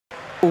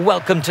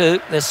Welcome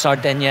to the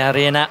Sardinia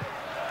Arena.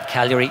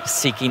 Cagliari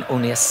seeking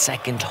only a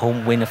second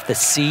home win of the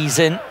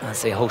season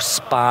as they host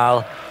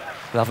SPAL,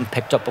 who haven't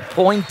picked up a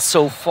point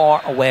so far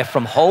away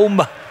from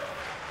home.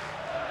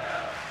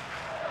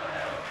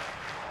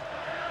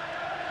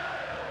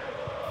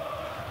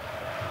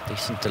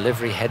 Decent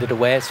delivery headed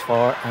away as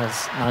far as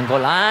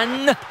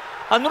Nainggolan.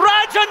 And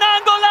Radja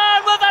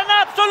Nainggolan with an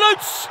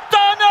absolute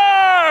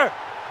stunner!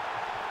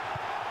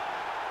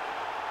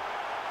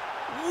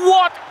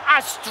 What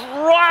a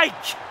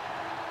strike!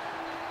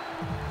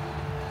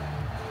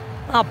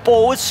 That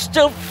ball was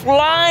still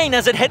flying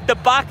as it hit the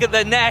back of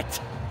the net.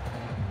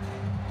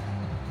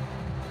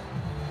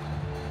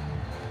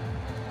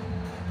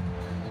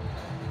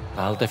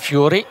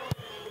 Fiori.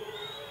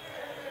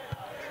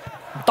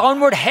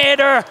 Downward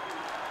header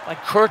by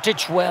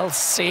Kurtic, well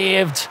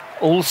saved.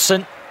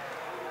 Olsen.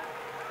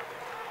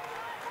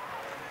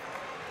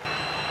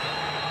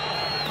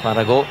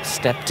 Faragò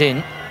stepped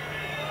in.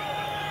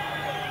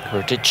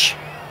 Kurtic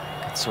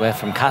gets away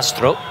from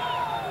Castro.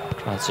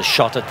 Tries a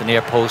shot at the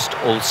near post.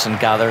 Olsen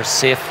gathers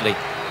safely.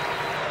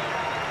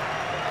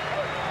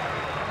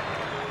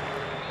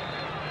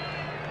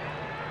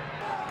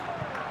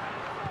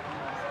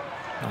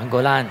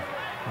 Nainggolan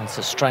has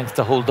the strength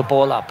to hold the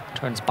ball up.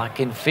 Turns back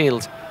in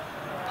field.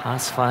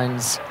 Pass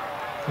finds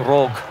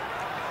Rogue.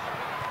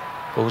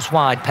 Goes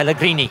wide.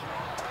 Pellegrini.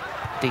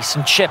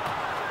 Decent chip.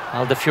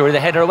 Fiori the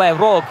header away.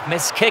 Rogue.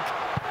 Miss kick.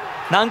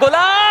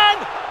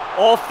 Nainggolan!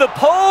 Off the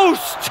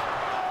post!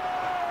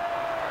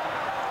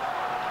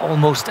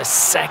 Almost a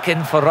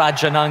second for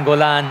Radja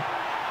Nainggolan.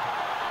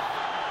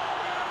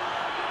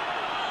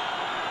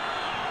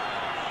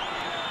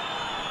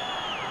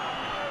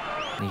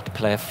 Neat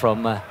play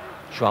from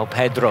João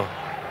Pedro.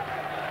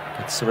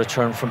 Gets the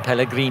return from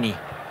Pellegrini.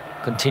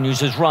 Continues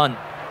his run.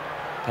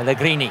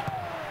 Pellegrini.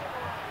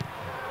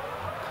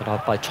 Cut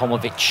out by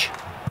Tomovic.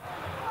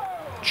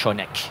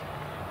 Chonek.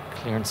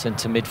 Clearance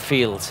into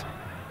midfield.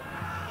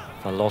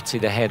 Velotti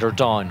the header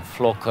down.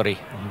 Flockery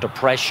under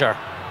pressure.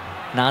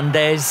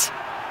 Nandez.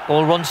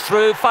 Ball runs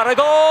through.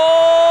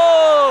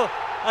 Faragò!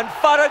 And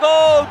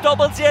Faragò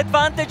doubles the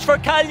advantage for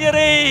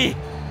Cagliari.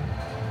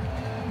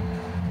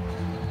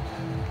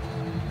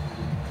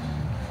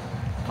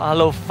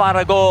 Paolo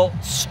Faragò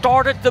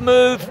started the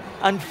move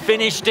and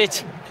finished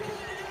it.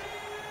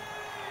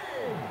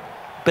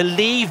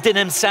 Believed in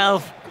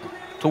himself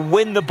to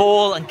win the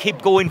ball and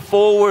keep going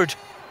forward.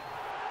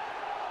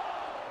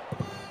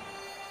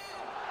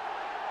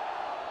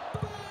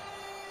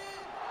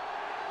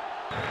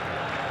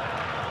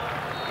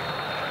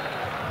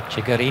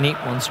 Cigarini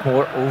once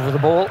more over the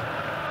ball.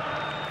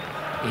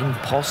 In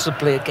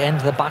possibly again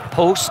to the back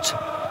post.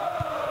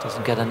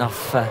 Doesn't get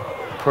enough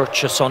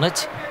purchase on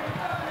it.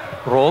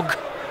 Rogue.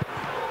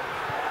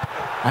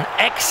 An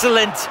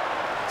excellent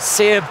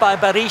save by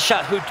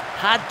Berisha, who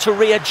had to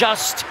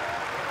readjust.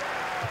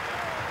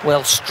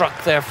 Well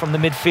struck there from the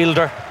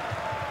midfielder.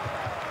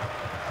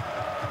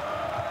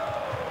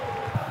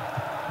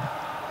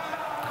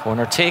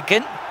 Corner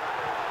taken.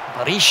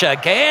 Berisha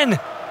again.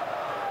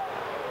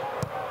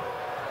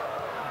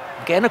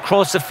 Again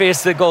across the face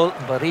of the goal.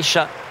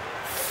 Berisha,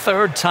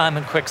 third time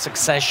in quick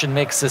succession,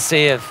 makes the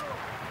save.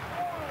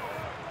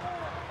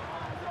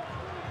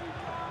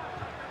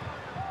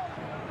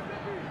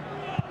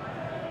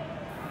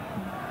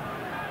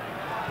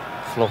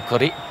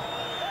 Flockery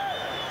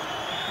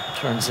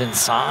turns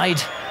inside,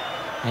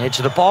 edge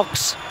of the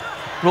box,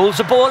 rolls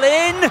the ball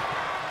in, and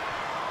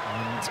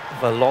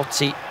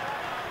Velotti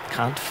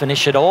can't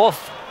finish it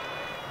off.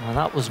 Well,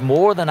 that was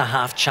more than a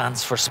half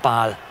chance for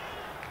SPAL.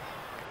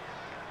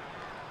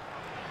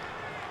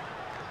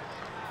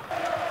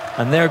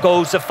 And there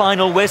goes the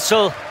final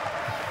whistle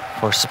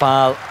for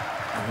SPAL.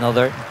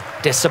 Another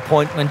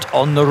disappointment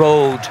on the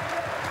road.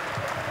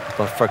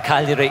 But for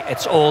Cagliari,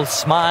 it's all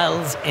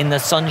smiles in the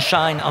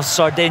sunshine of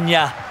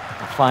Sardinia.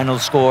 The final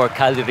score,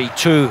 Cagliari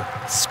 2,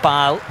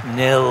 SPAL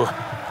 0.